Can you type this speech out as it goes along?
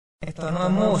Esto no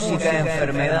es música, es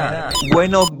enfermedad.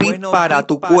 Bueno, beat para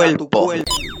tu cuerpo.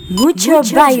 Mucho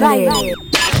baile.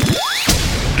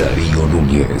 Dario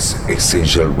Nuñez,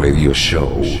 Essential Radio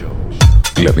Show.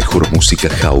 La mejor música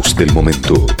house del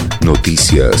momento.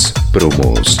 Noticias,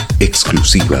 promos,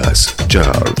 exclusivas,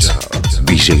 charts,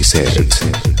 DJ sets.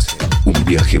 Un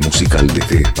viaje musical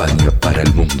desde España para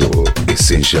el mundo.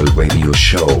 Essential Radio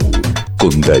Show.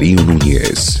 Con Dario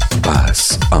Nuñez.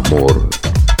 Paz, amor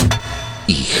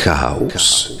y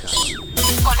house.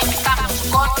 Conectamos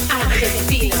con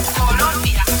Argentina,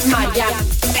 Colombia, Miami,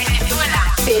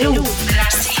 Venezuela, Perú,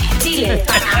 Brasil, Chile,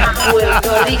 Panamá,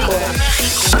 Puerto Rico,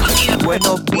 México.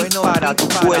 Bueno, para tu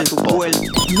cuerpo.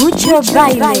 Mucho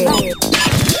baile.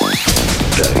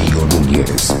 Dario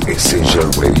Nuñez, Essential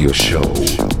Radio Show.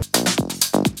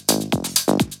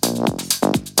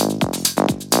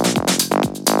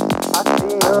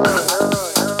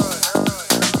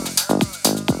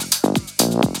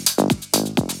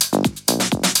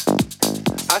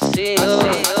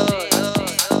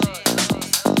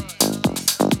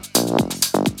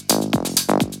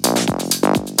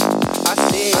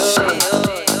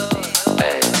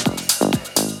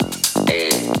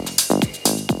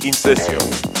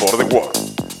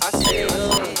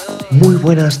 Muy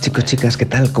buenas chicos, chicas, ¿qué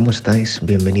tal? ¿Cómo estáis?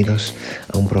 Bienvenidos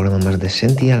a un programa más de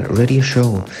Essential Radio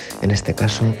Show. En este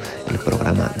caso, el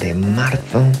programa de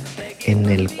marzo, en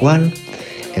el cual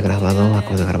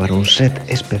acabo de grabar un set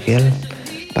especial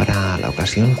para la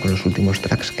ocasión, con los últimos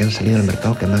tracks que han salido al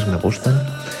mercado que más me gustan,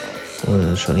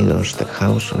 sonidos tech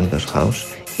house, sonidos house,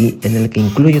 y en el que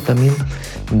incluyo también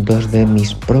dos de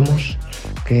mis promos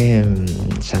que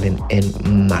salen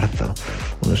en marzo.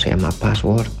 Uno se llama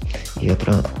Password y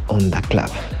otro On The Club,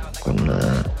 con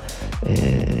una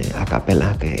a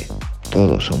capela que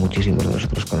todos o muchísimos de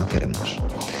nosotros conoceremos.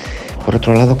 Por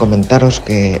otro lado, comentaros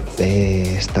que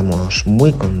estamos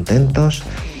muy contentos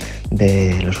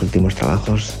de los últimos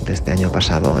trabajos de este año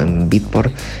pasado en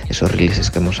Beatport, esos releases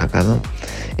que hemos sacado.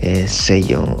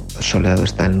 Sello Soleado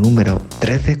está en número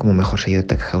 13 como mejor sello de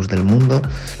Tech House del mundo,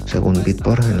 según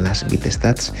Beatport en las Beat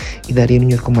Stats, y Dario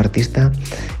Nuñez como artista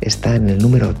está en el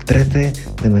número 13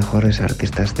 de mejores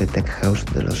artistas de Tech House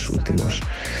de los últimos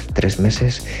 3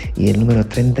 meses y el número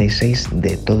 36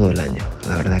 de todo el año.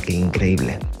 La verdad que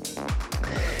increíble.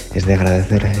 Es de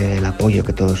agradecer el apoyo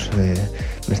que todos me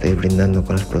estáis brindando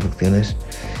con las producciones,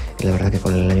 y la verdad que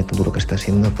con el año tan duro que está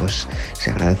siendo, pues se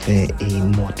agradece y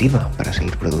motiva para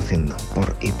seguir produciendo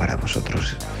por y para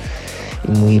vosotros.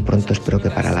 Y muy pronto espero que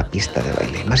para la pista de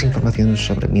baile. Más información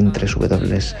sobre mí en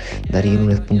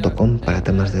www.darionunez.com para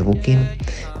temas de booking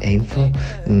e info.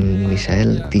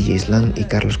 Misael, DJ Islam y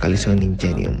Carlos Caliso en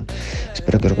Ingenium.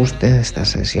 Espero que os guste esta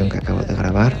sesión que acabo de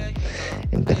grabar.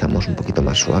 Empezamos un poquito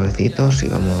más suavecitos y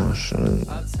vamos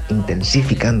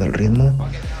intensificando el ritmo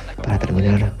para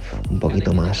terminar un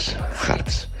poquito más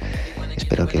hards.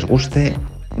 Espero que os guste.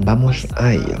 Vamos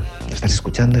a ello. Estás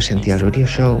escuchando Essential Radio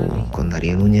Show con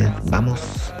Dario Nuñez. Vamos.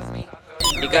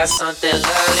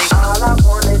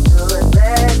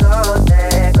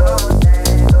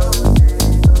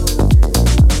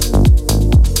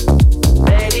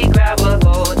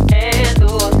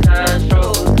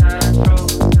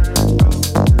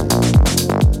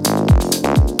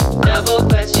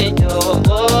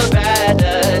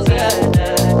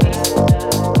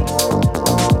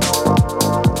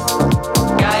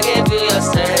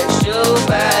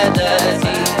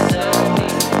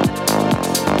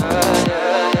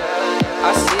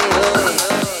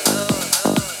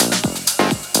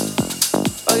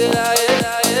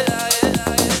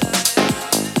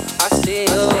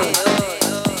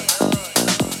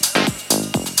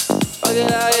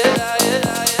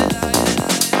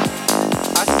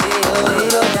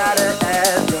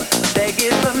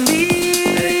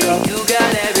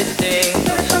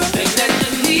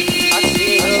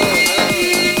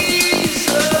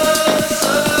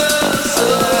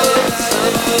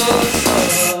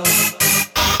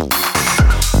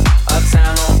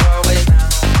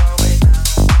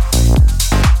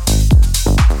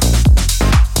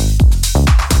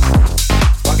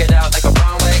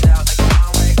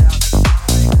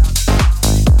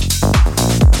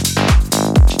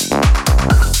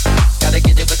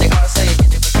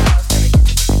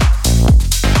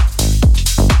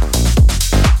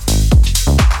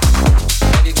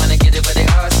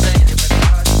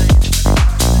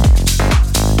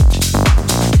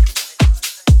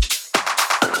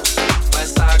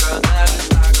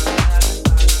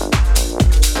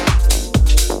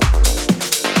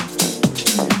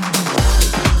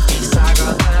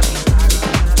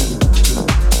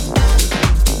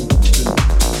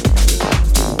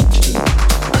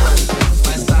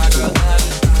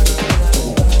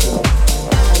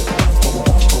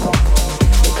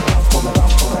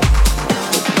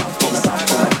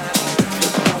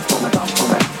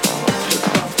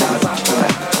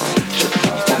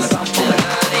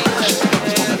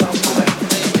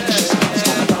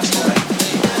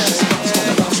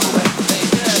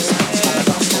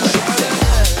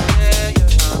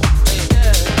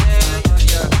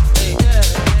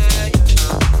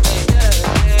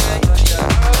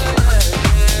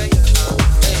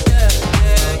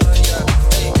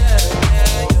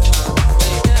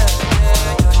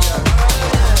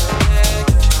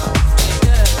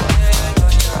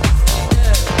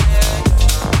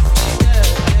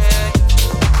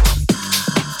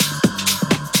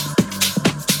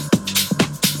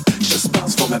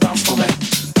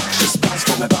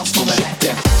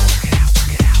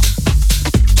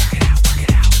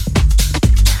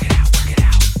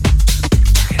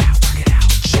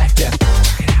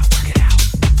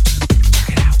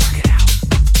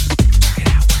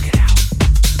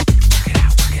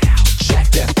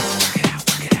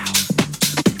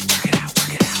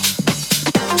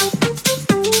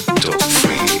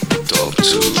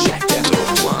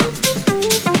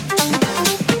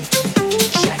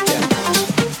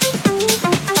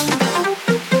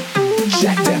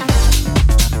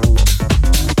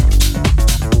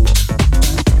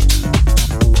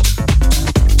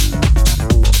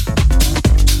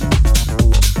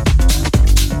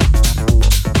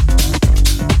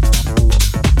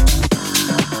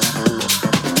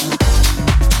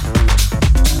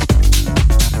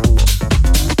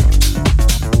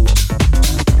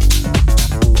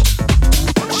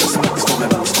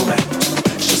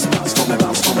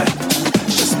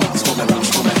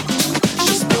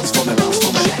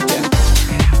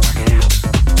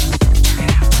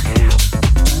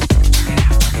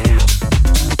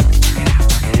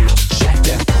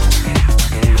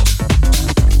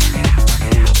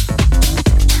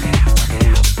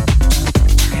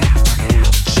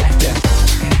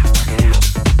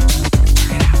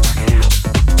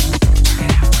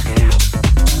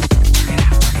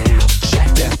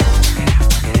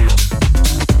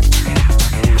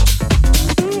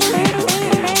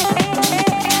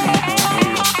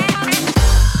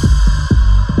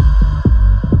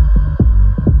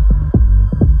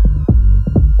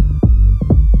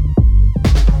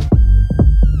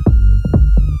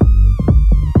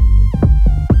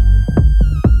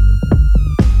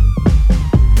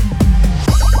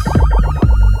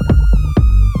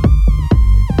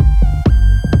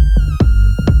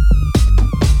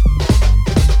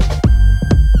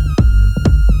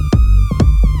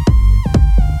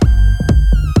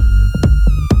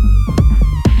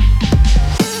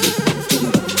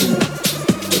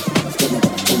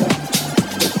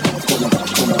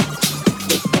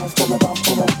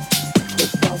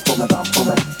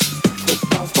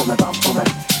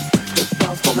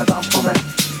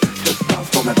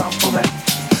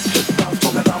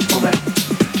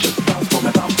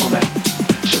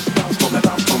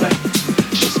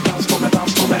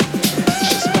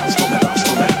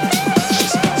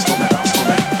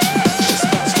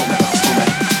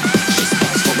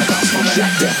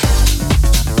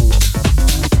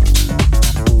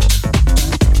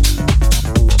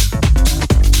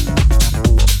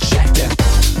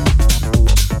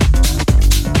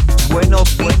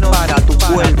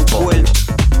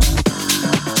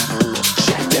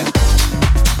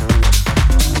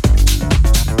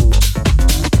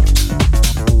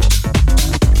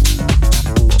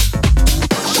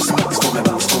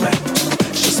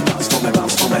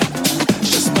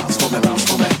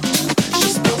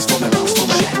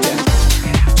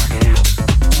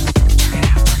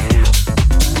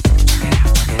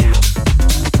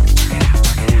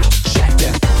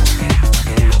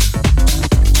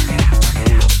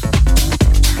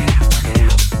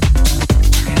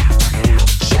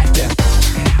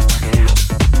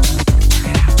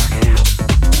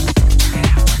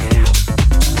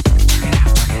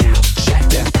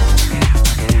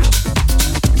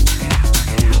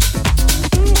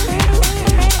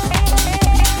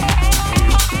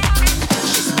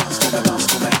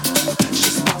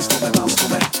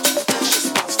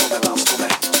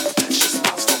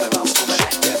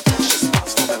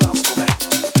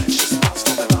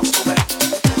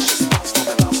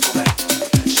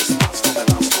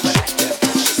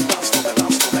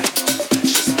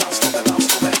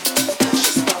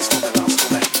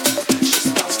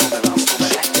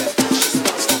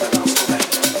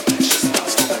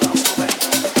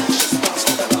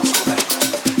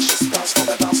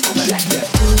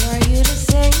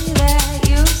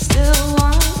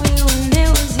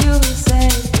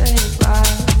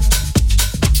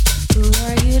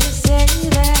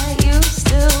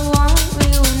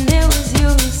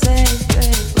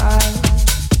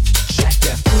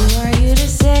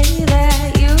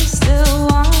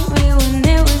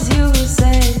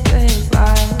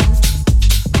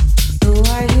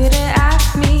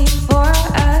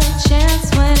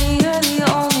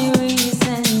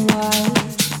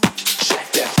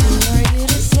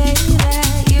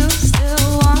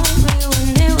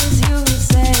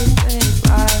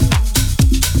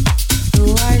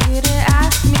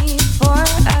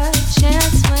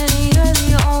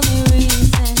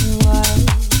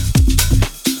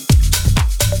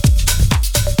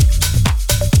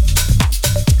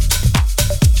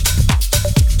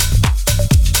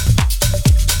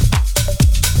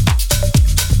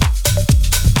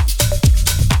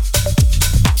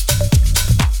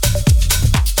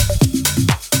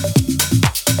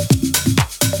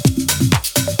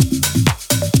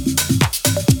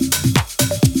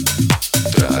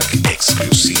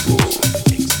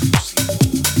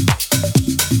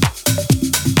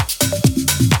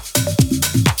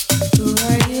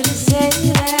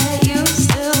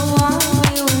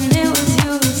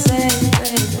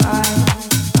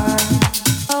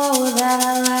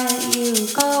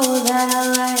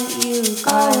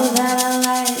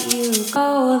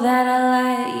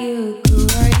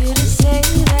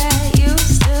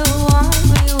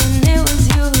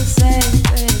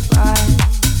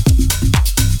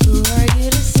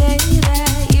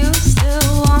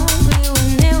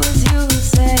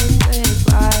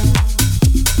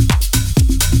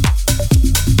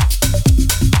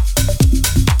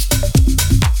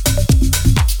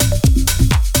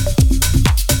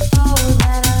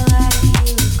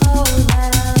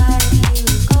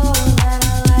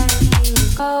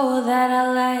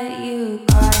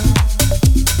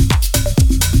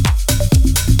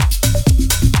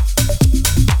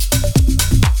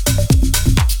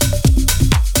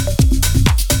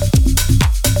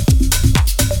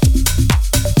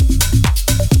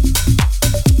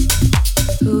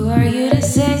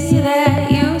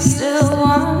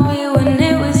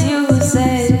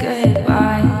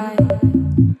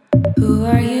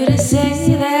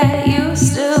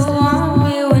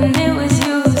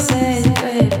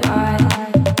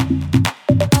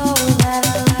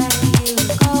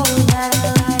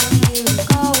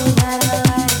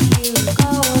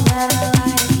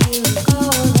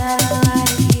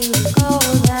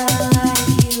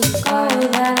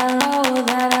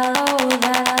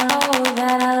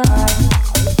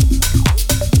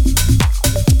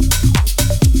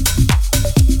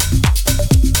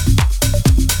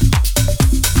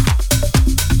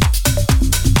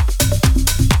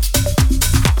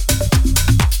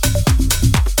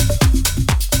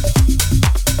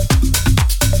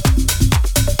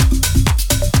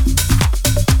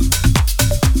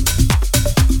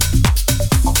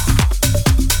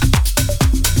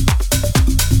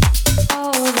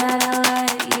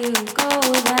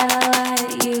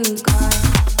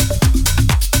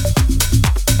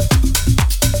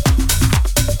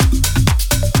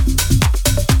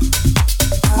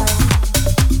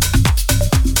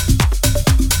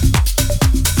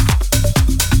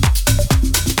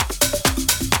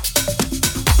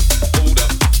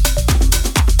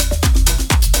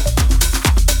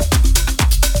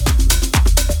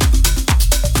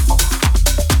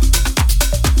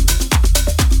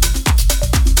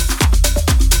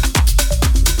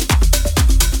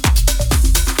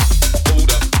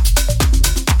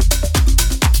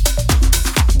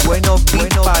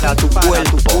 bueno para tu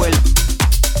cuerpo.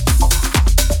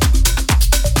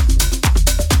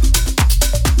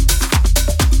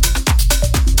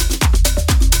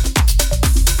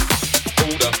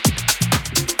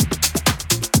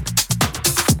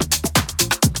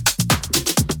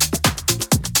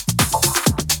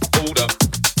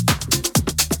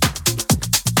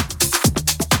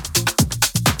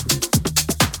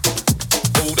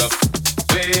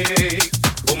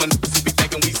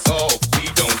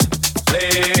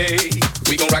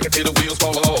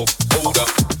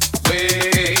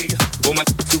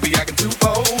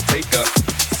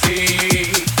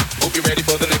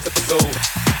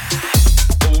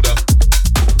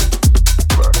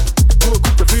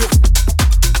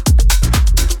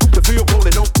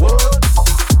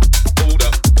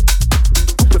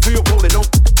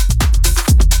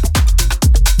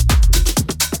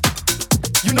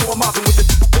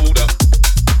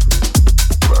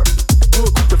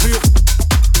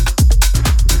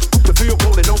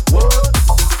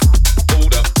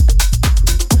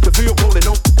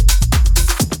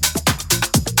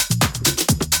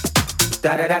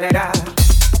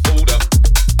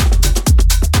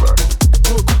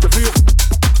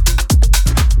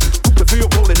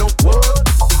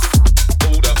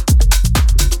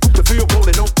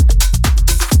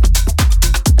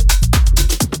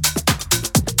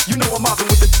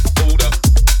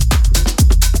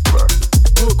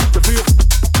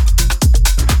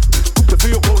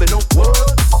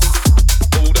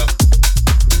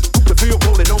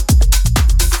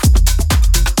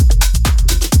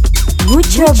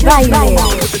 Baile.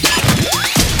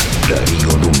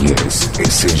 Dario Nuñez,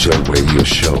 Essential Radio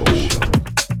Show.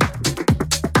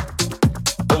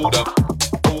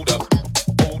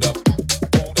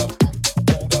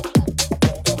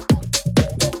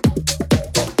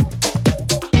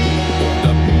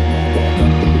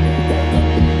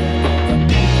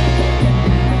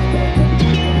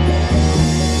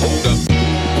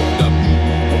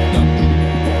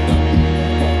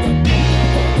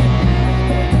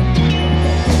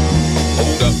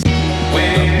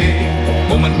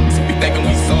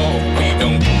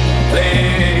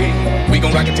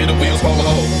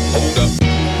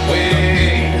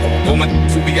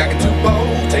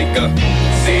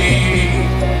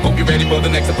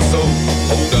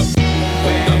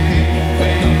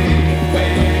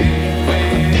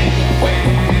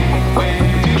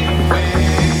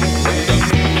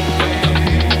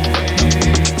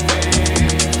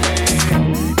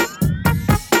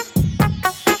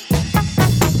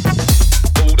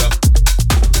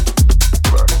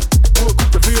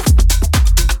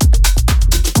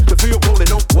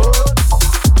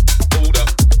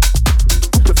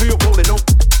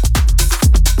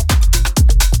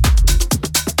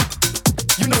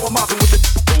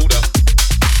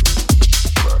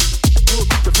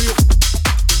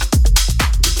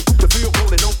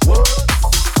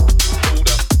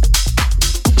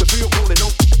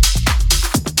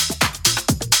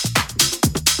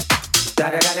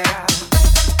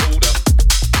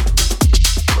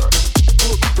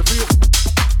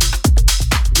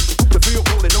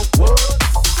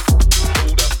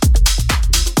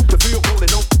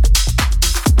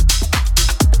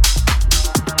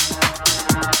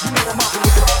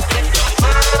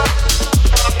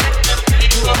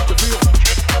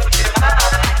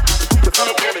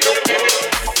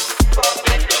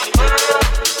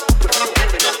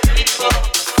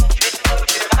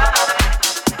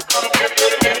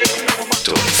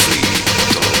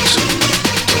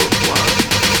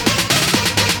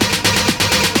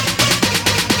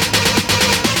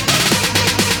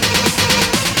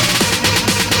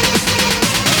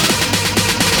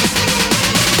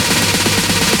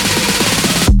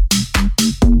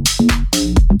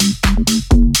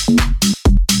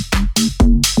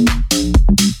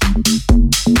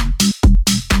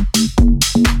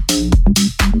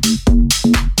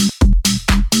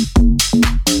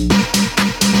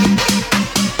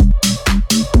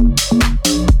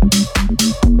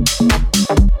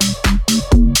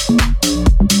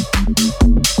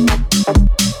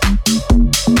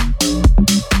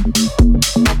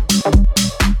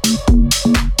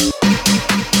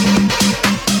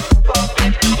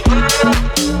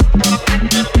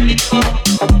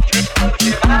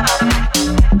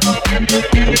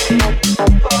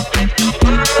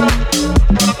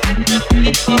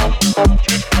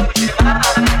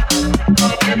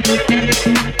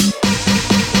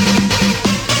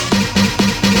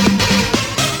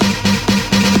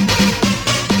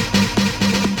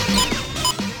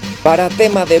 Para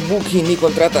tema de booking y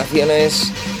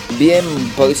contrataciones, bien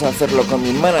podéis hacerlo con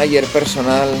mi manager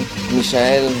personal,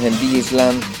 Michael, en DJ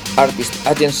Island, Artist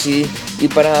Agency y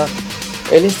para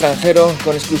el extranjero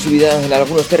con exclusividad en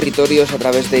algunos territorios a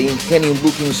través de Ingenium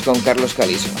Bookings con Carlos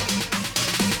Caliso.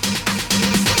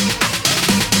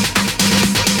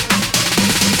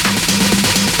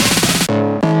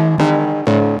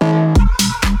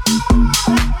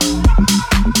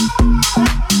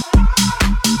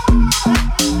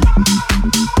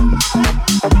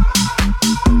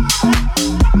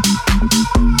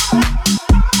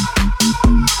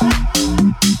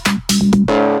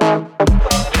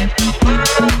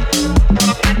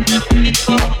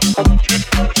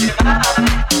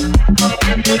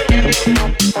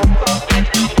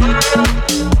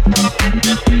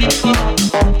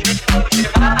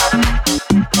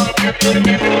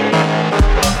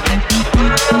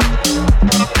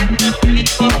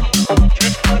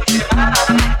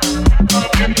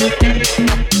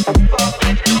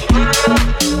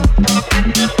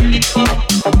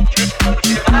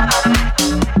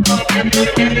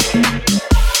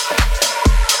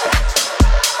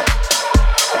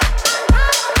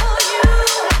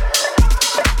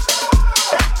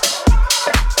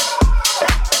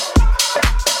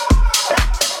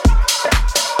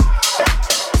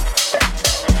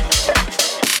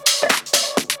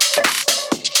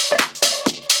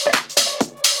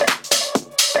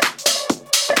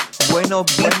 Bueno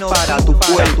para tu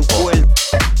cuerpo.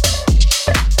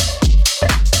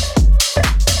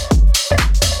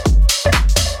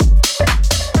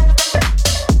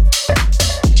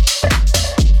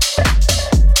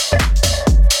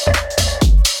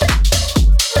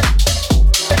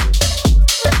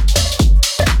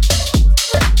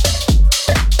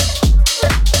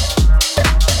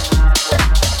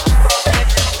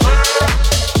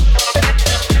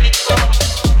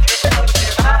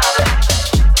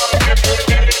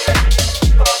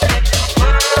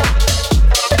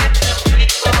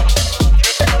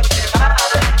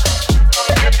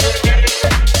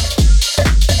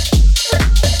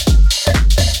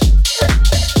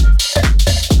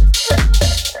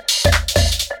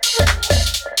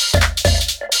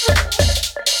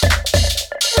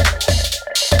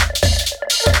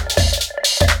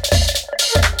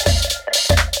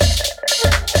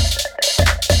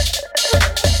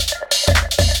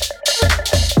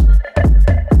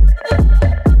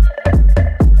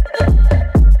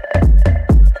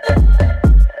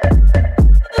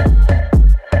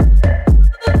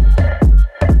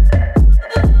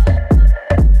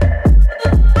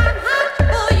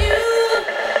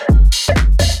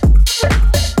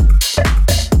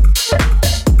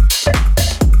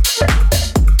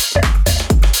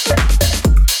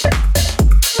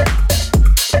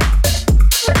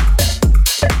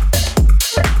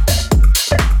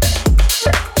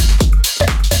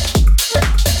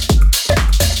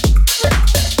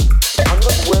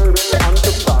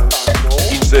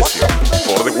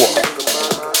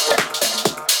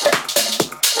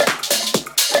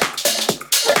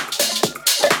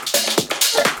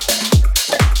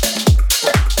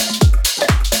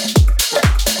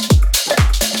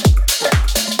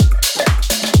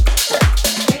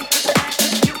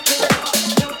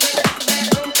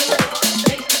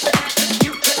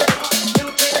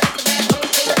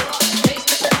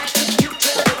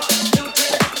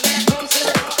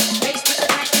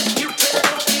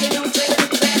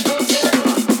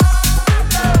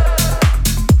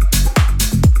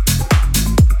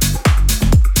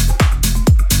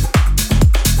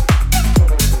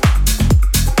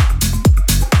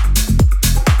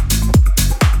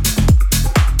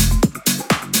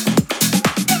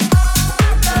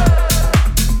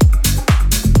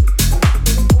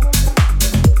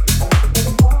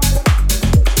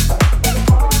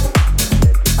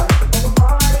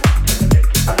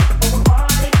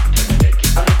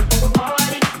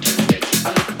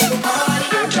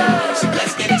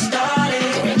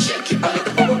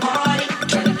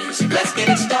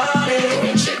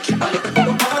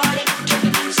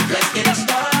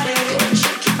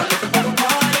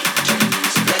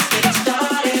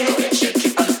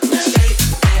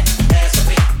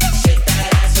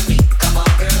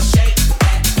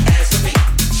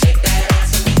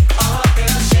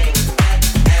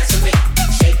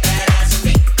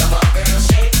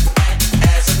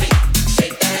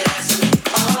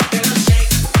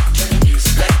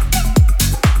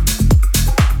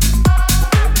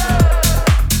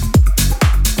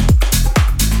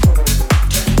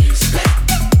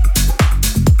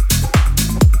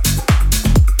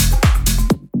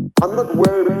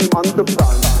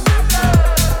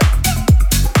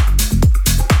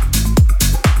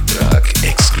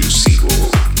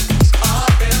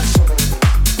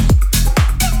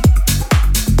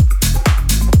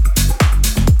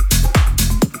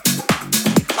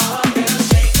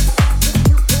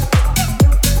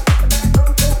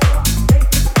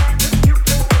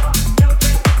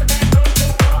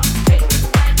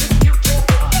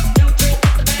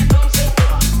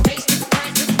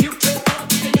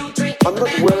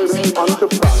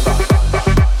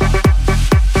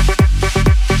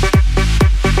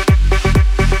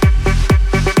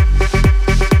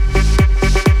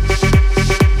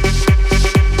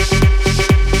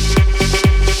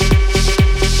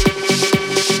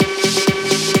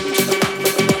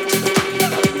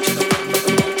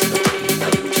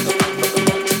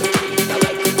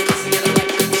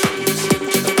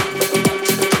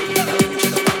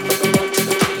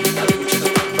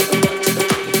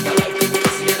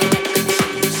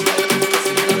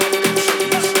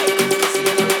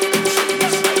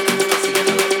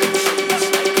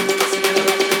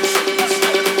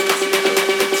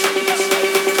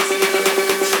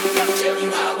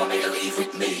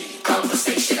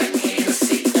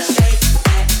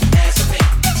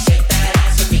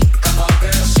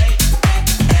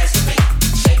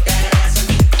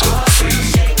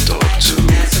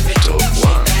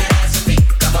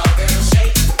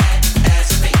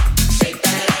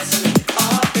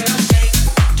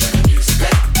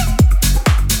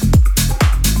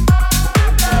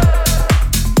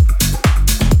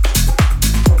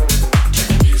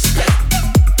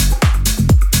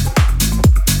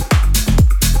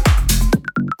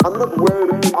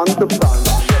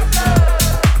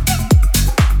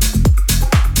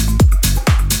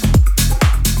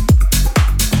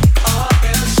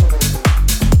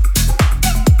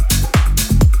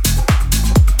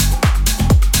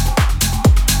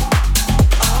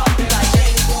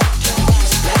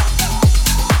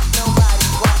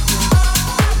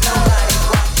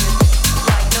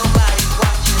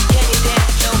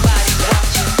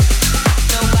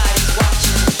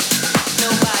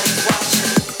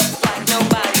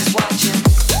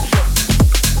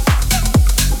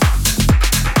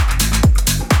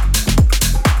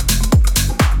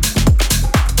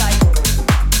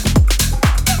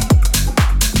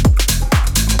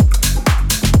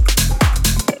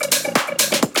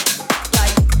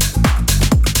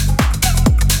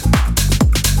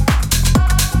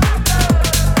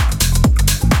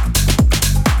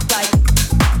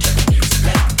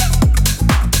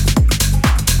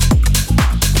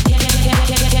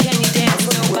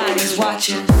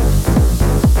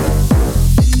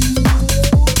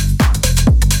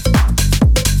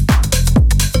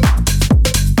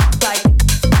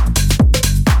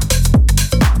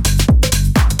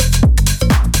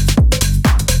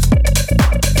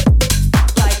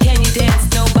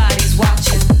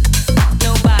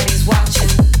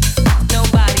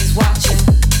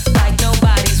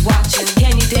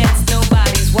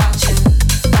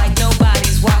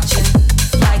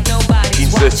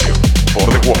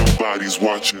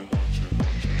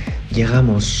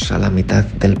 Llegamos a la mitad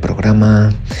del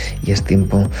programa y es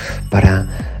tiempo para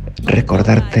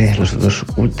recordarte los dos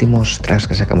últimos tracks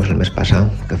que sacamos el mes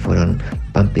pasado, que fueron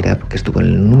Pump It Up, que estuvo en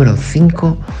el número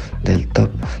 5 del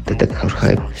top de Tech House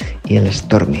Hype, y el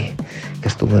Stormy, que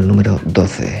estuvo en el número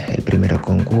 12, el primero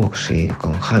con Wuxi,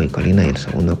 con Javi Colina, y el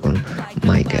segundo con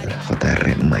Michael,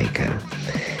 JR Michael.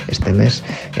 Este mes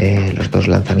los dos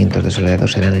lanzamientos de Soledad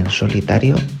serán en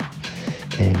solitario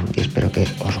y espero que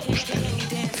os gusten.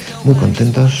 Muy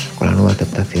contentos con la nueva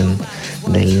aceptación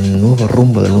del nuevo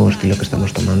rumbo, del nuevo estilo que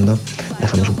estamos tomando.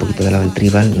 Dejamos un poquito de lado el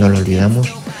tribal, no lo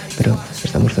olvidamos, pero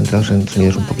estamos centrados en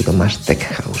sonidos un poquito más tech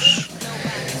house.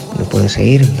 Me puedes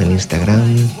seguir en Instagram,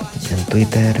 en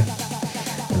Twitter,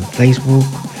 en Facebook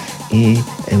y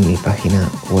en mi página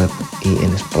web y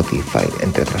en Spotify,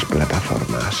 entre otras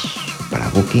plataformas. Para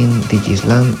Booking,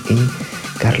 Digislam y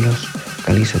Carlos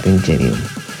Caliso de Ingenium.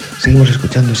 Seguimos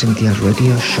escuchando Essential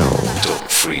Radio Show. Top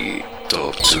 3,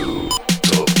 Top 2,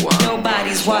 Top 1.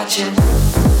 Nobody's watching.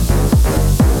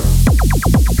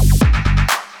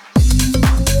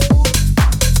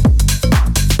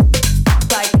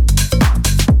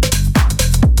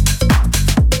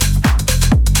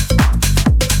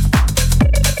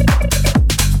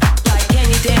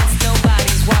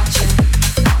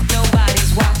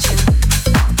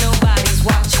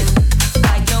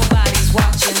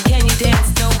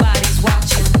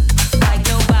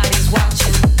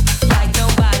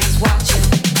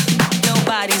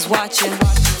 Watching.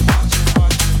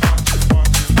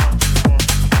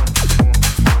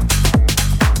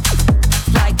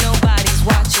 Like nobody's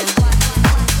watching.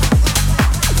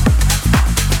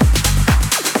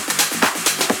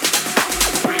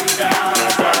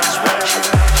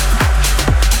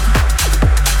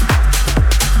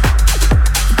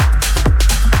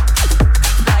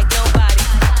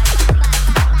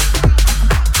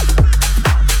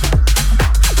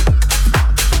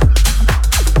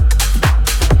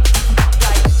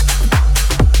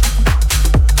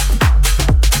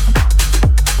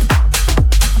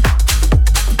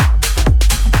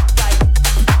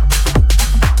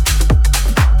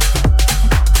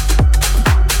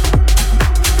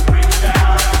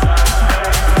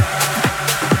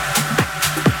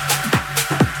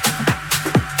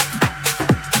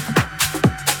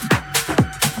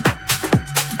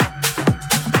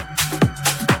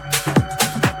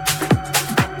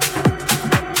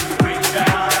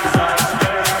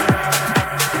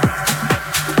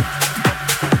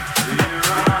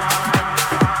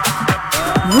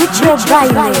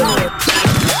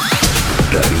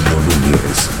 Dario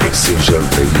Nuñez, Essential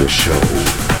Radio Show.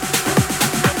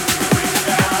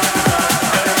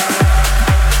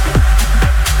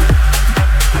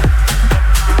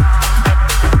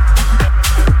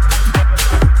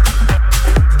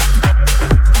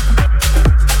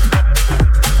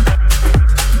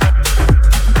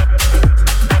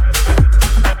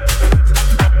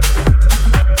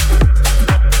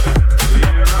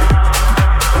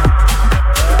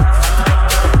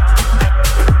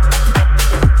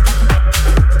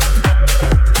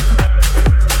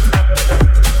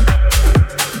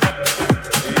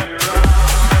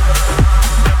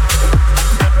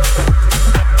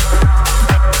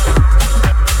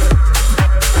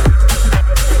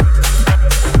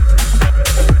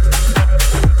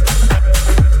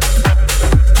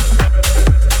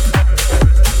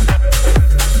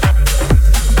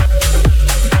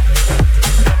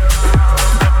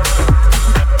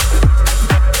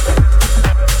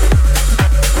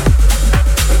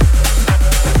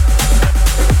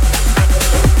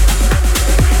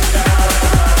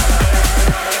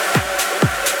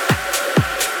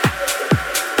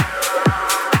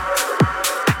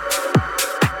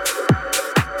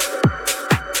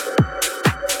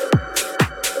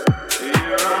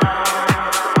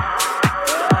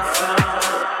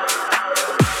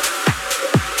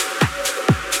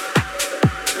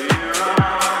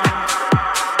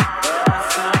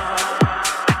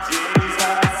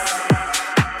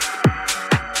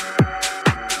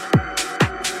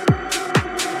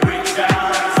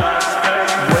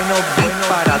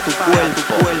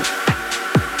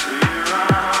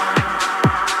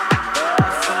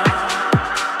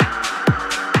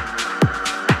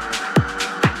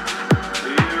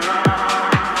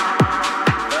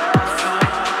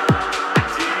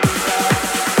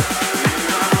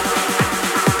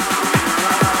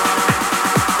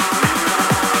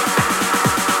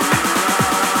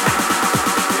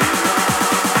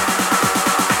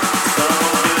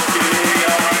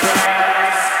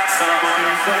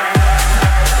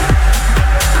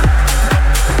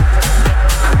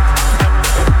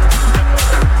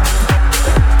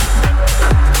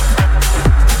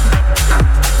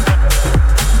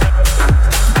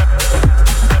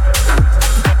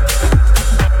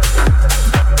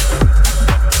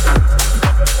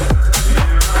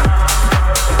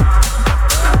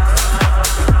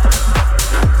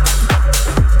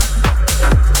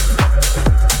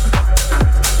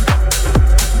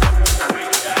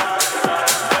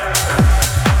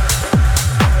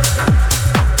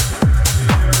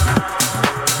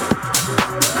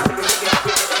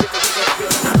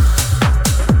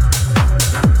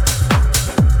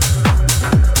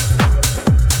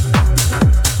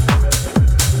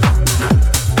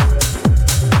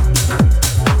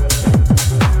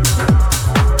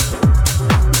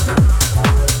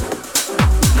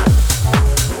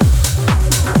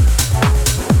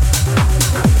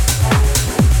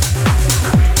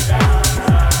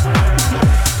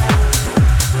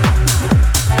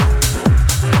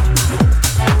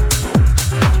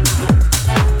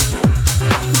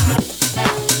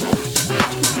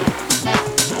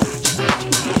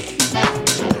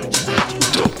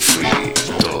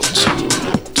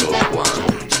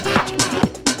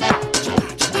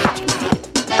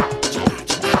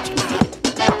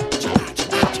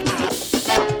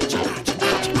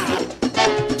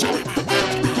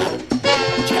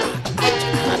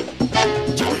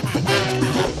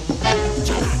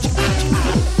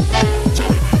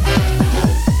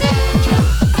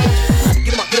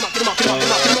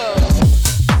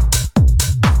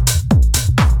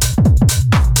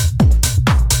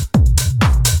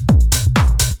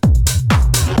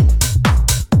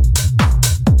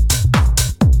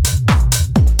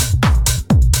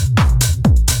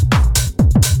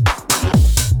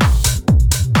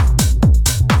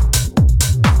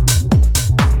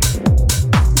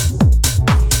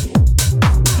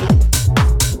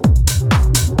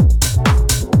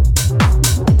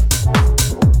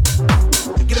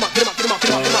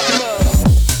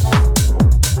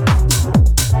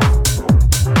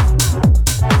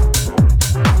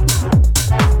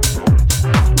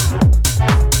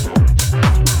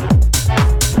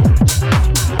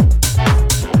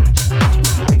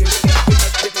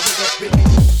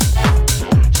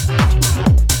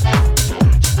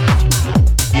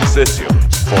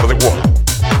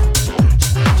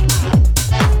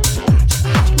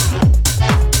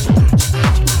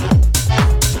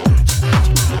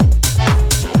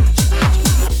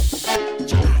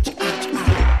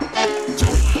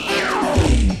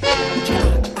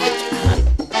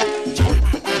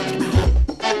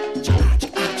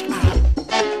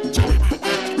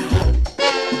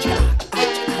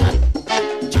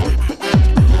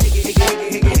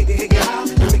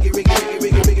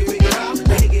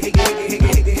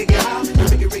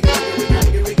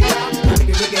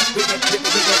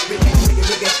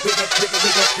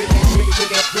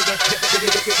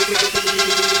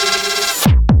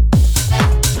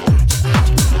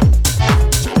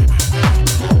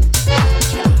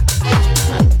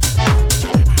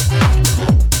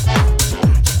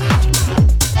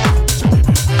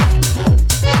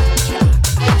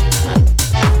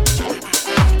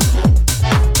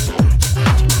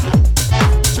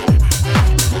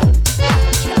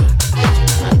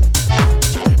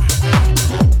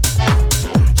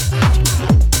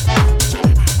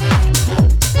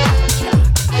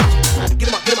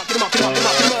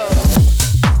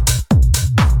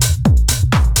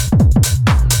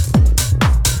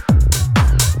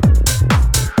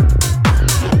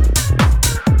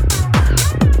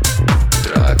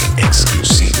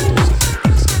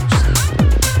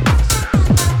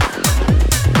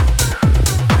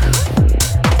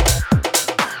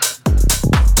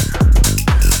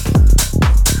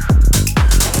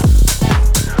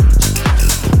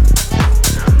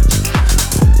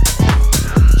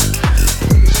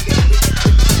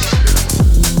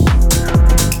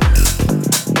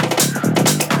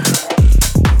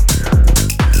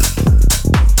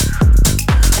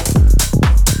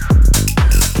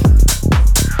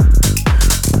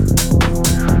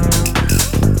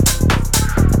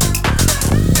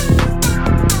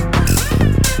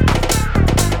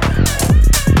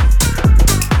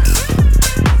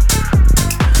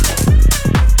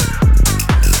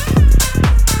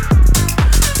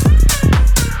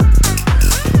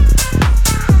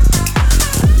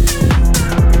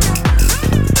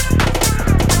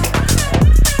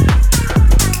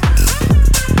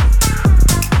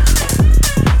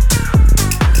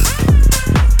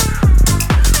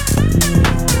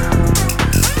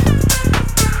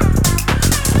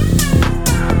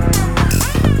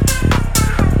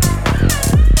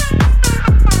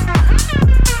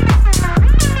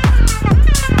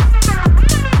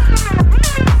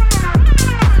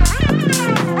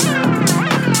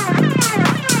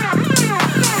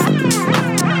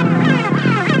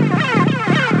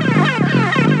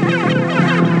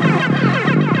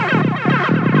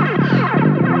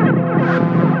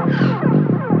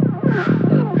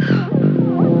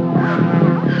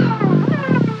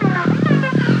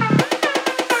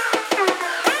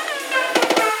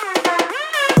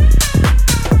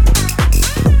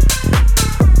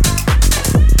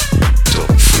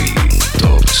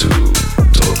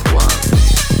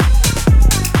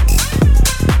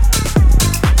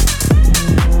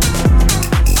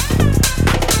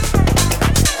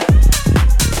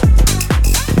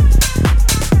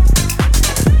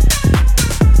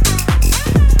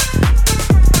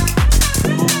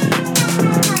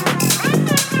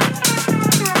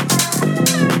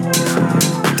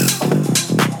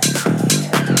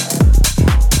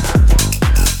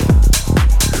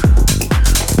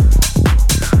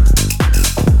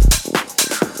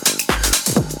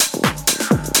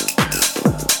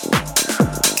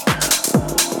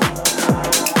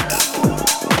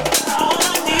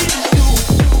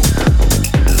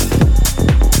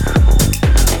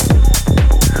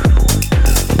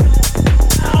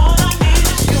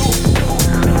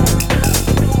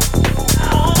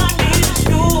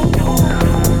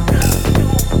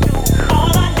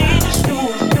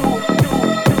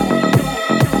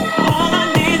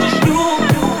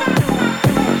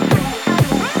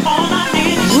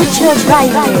 Mucho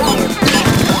baile.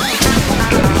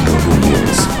 Dario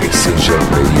Nuñez, Essential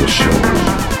Radio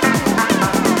Show.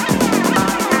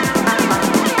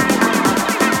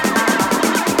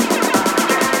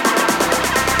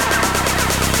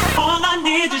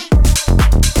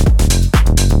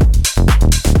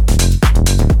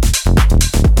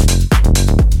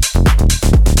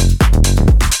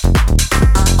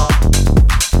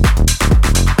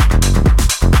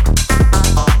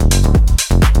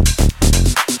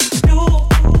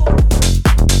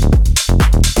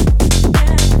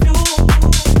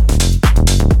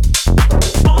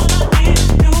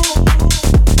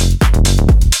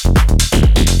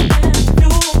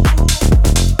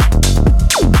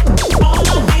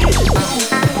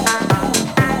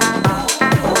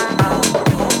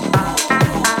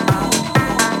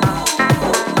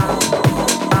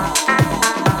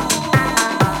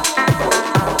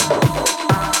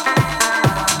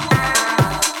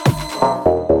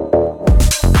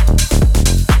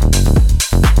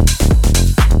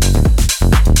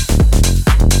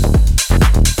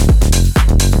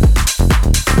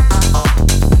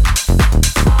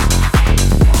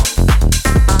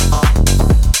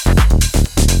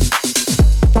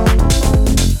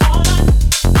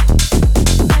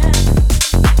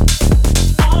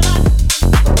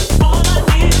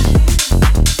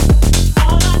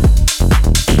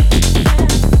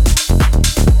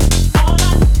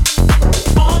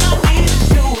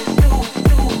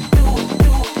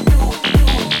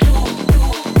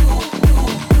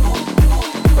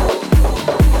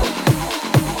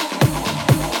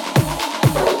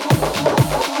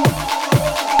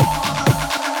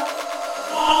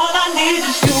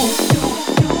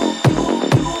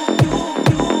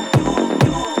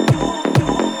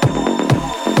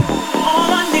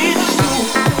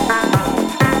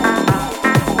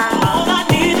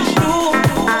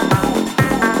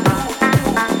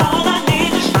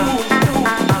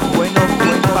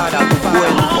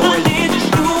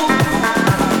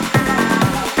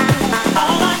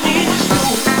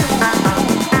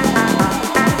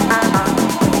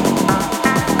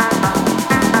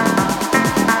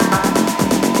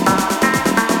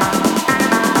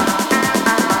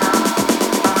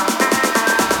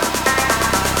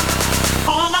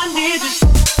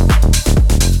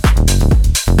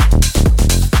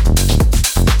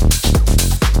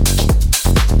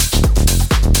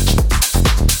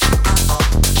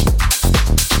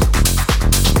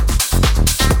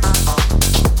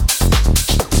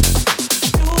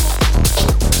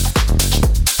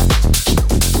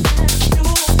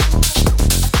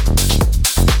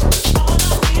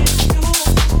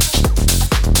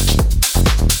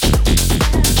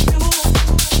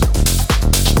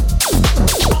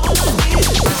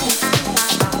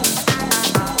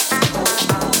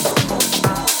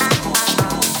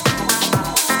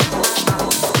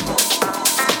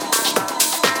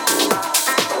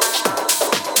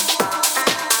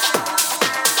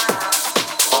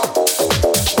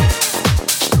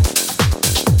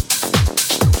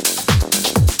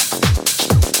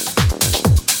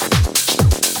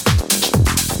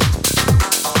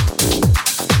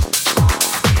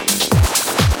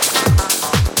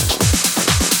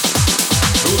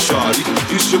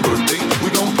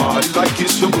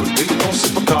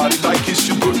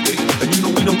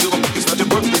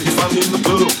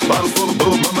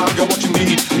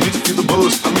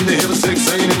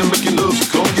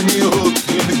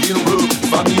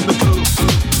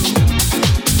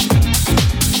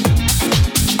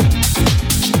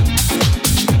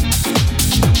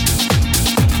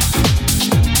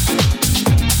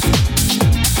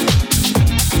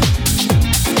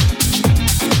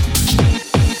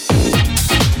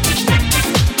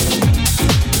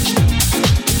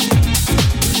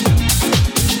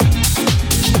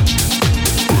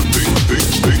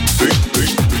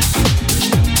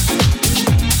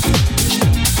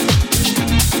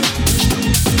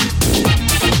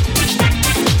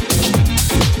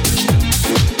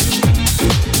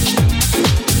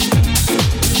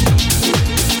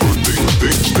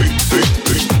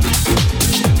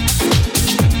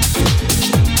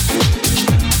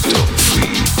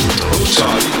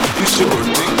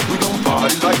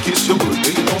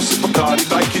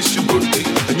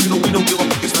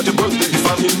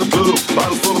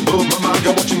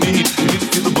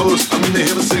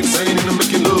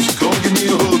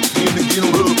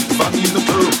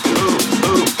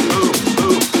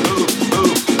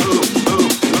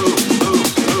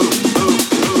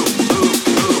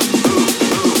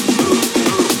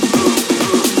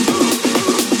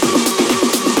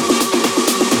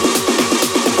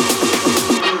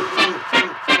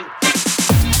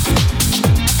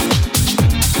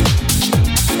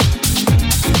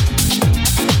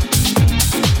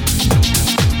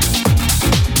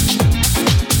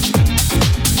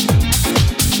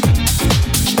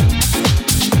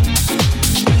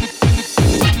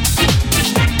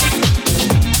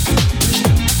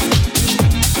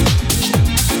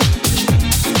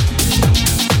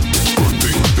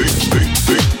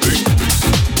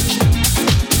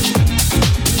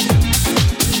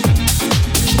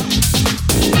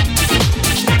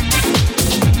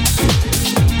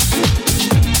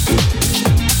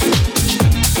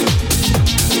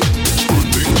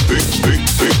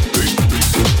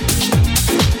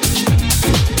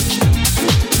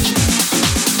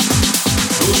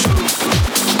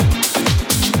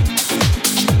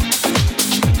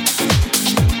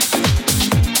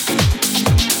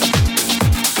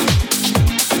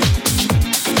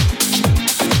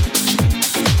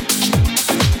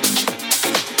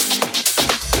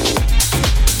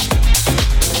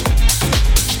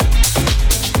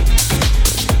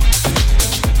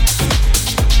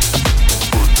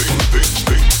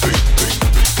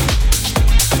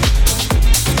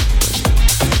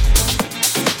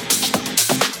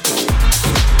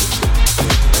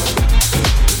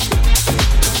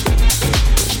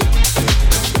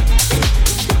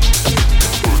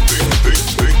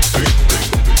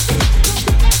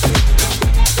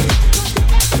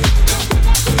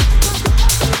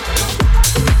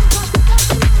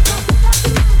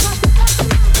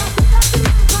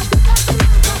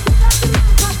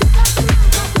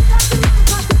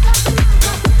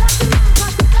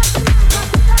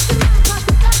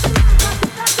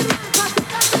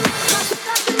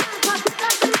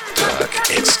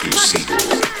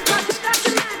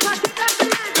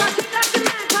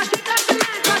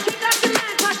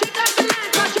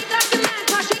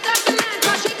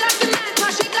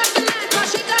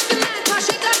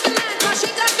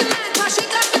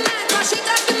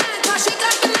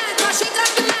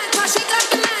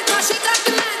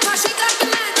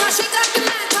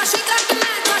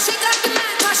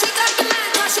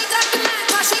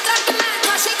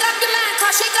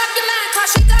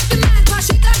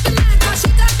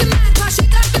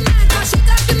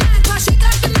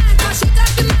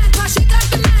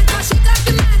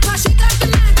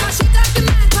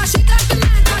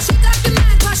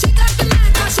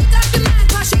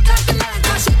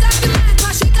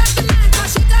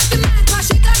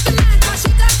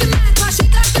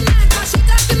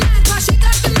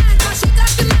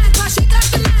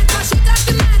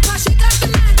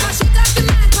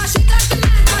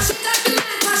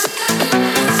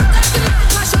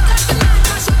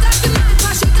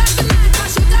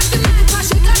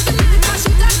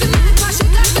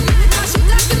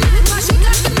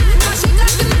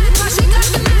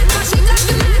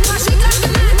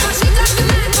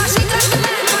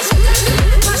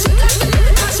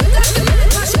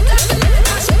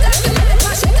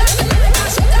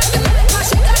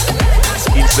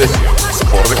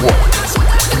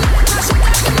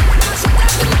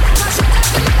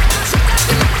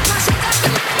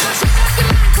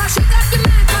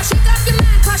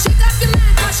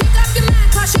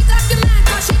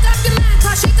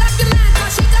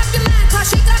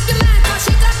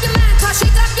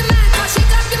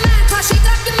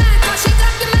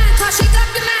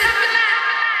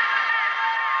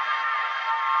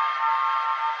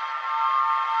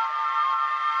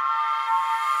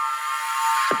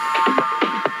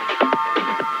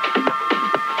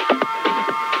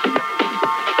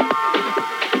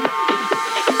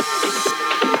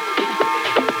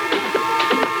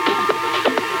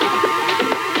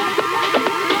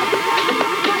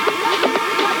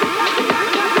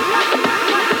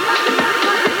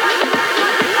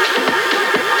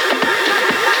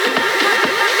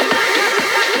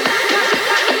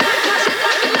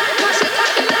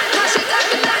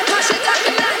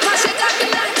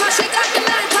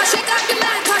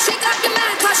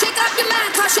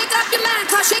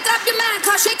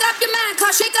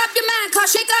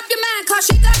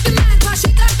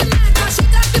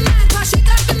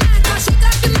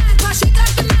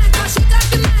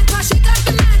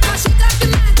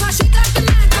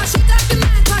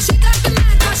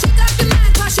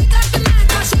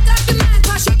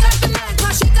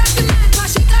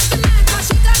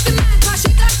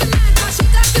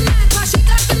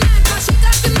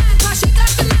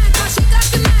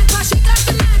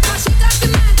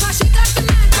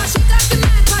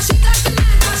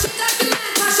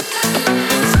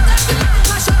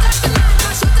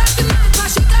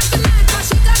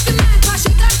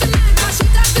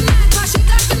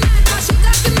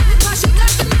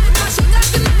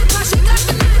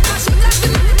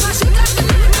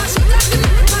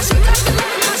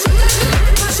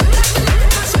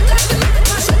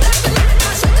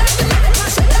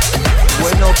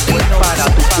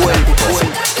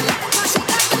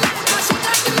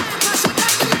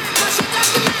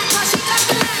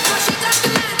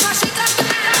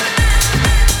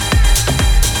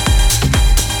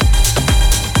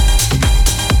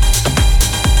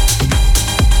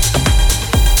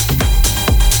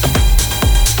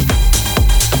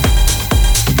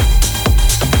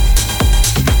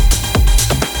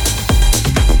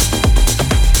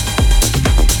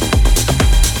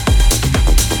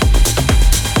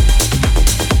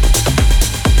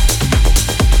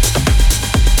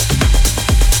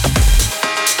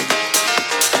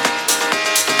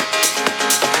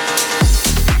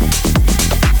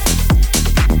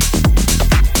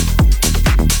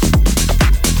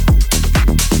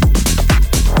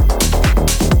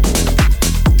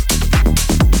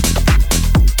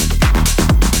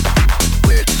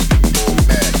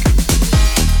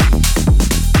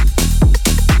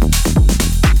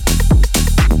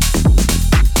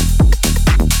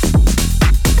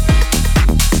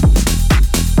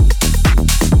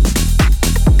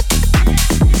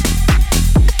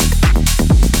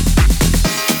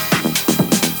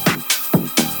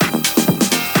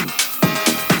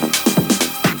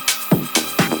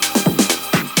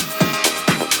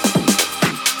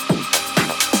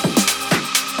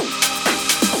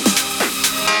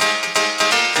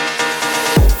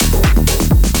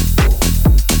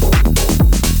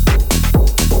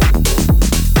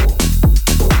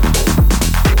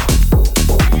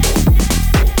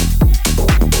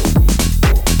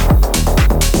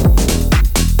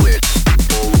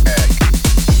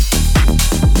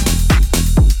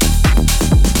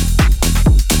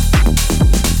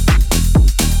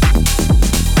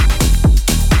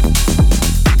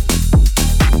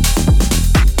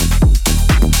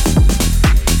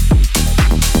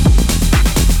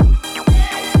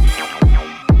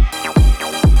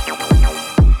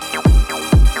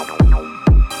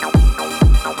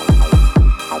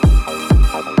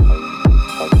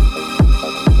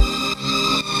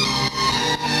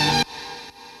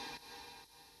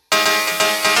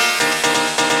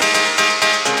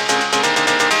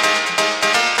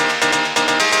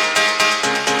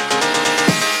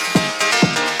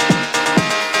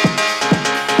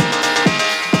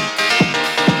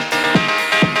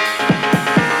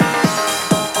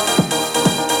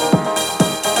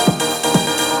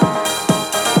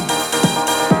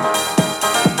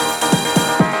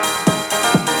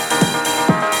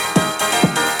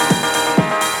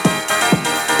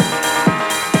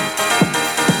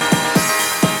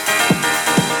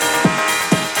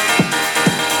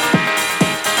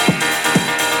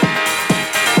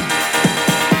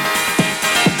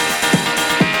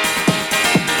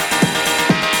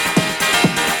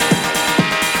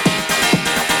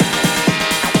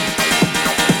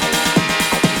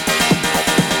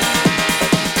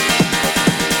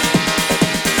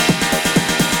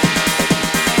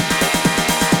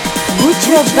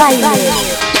 Mucho baile. Dario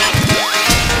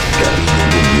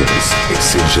Nuñez,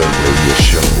 Essential Radio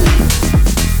Show.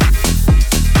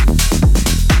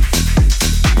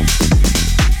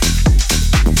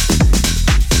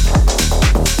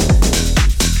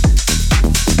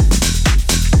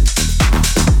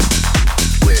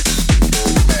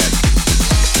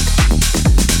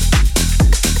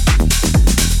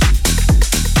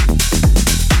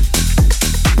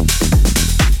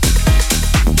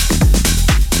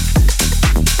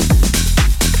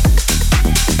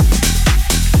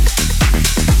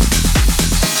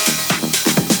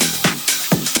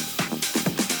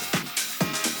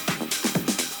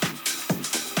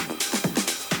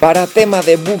 Para tema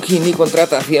de booking y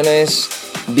contrataciones,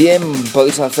 bien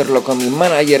podéis hacerlo con mi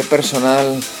manager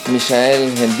personal,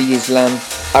 Michael, en Digisland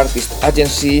Artist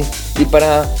Agency, y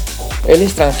para el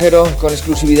extranjero con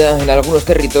exclusividad en algunos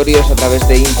territorios a través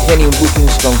de Ingenium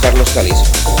Bookings con Carlos Caliso.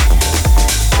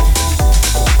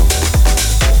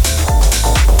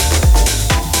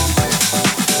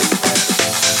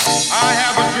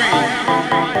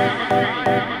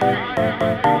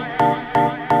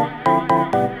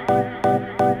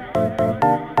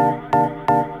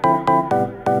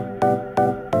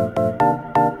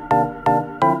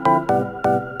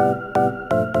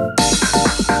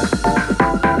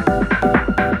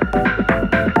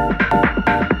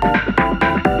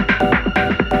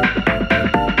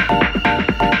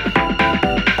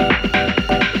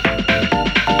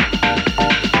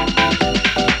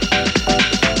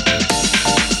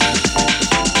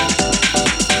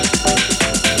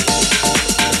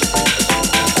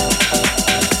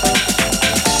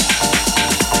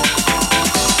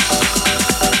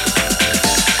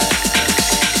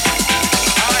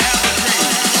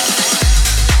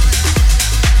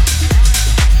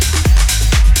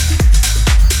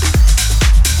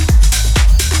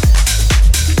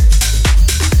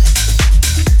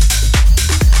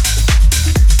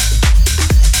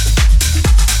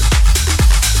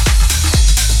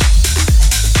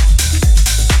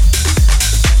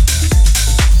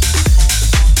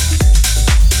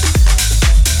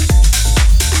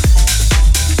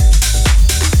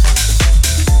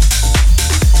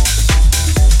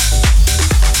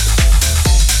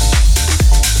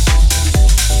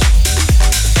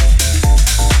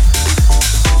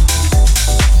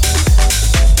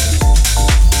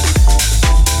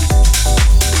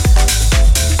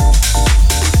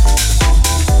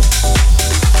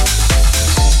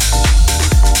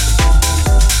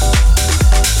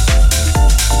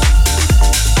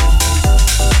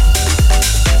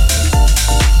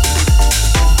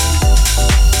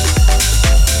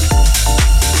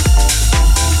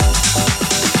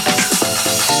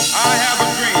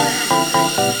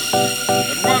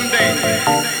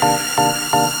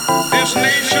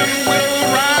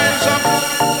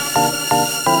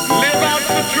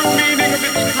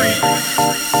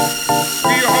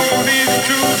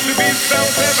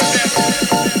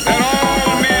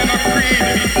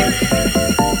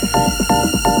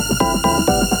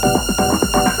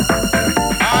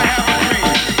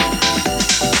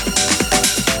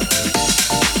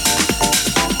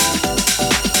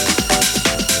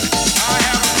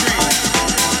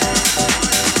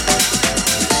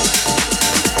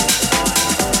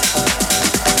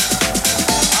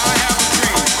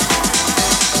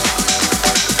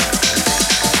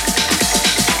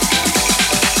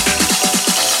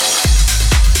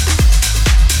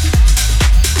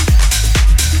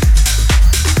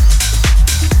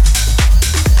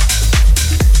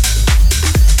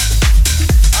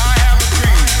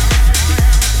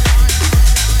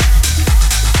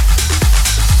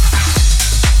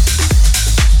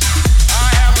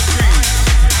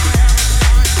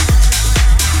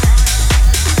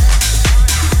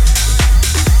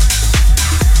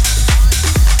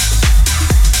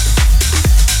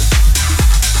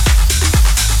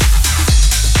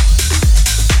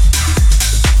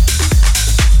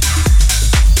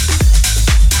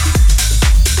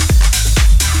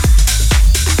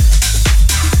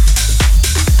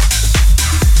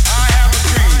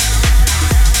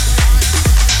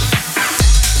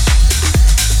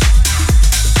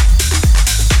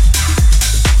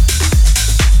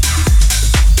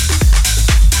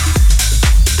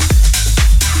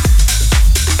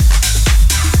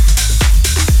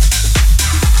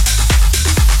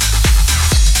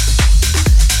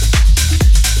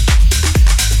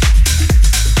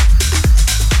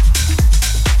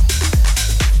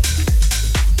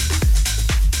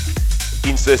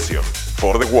 Session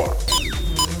for the World.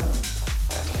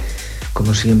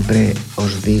 Como siempre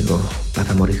os digo, paz,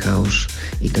 amor y house,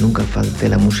 y que nunca falte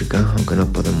la música, aunque no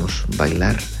podemos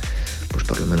bailar, pues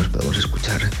por lo menos podemos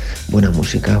escuchar buena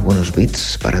música, buenos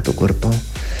beats para tu cuerpo.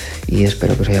 Y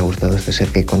espero que os haya gustado este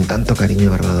set que con tanto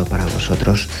cariño he grabado para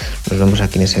vosotros. Nos vemos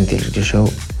aquí en Essential Radio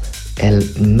Show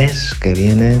el mes que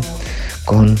viene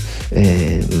con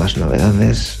más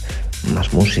novedades,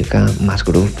 más música, más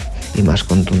groove y más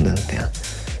contundencia.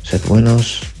 Sed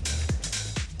buenos,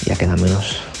 ya queda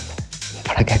menos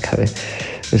para que acabe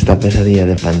esta pesadilla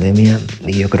de pandemia,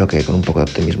 y yo creo que con un poco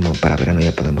de optimismo para verano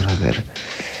ya podremos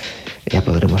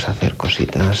hacer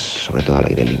cositas, sobre todo al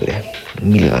aire libre.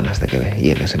 Mil ganas de que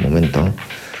llegue ese momento.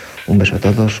 Un beso a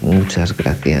todos, muchas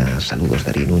gracias, saludos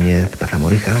Dario Nuñez, paz,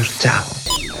 amor y house, chao.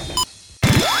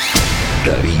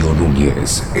 Dario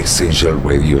Nuñez, Essential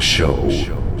Radio Show.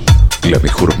 La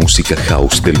mejor música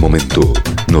house del momento.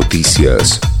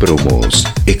 Noticias, promos,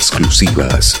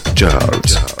 exclusivas,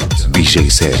 charts, DJ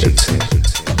sets.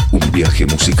 Un viaje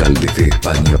musical desde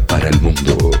España para el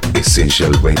mundo.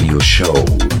 Essential Radio Show.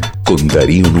 Con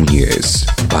Dario Nuñez.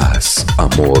 Paz,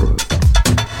 amor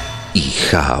y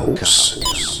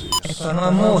house. Esto no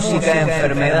es música, es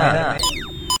enfermedad.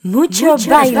 Mucho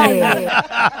baile.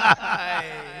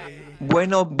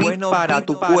 Bueno para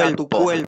tu cuerpo.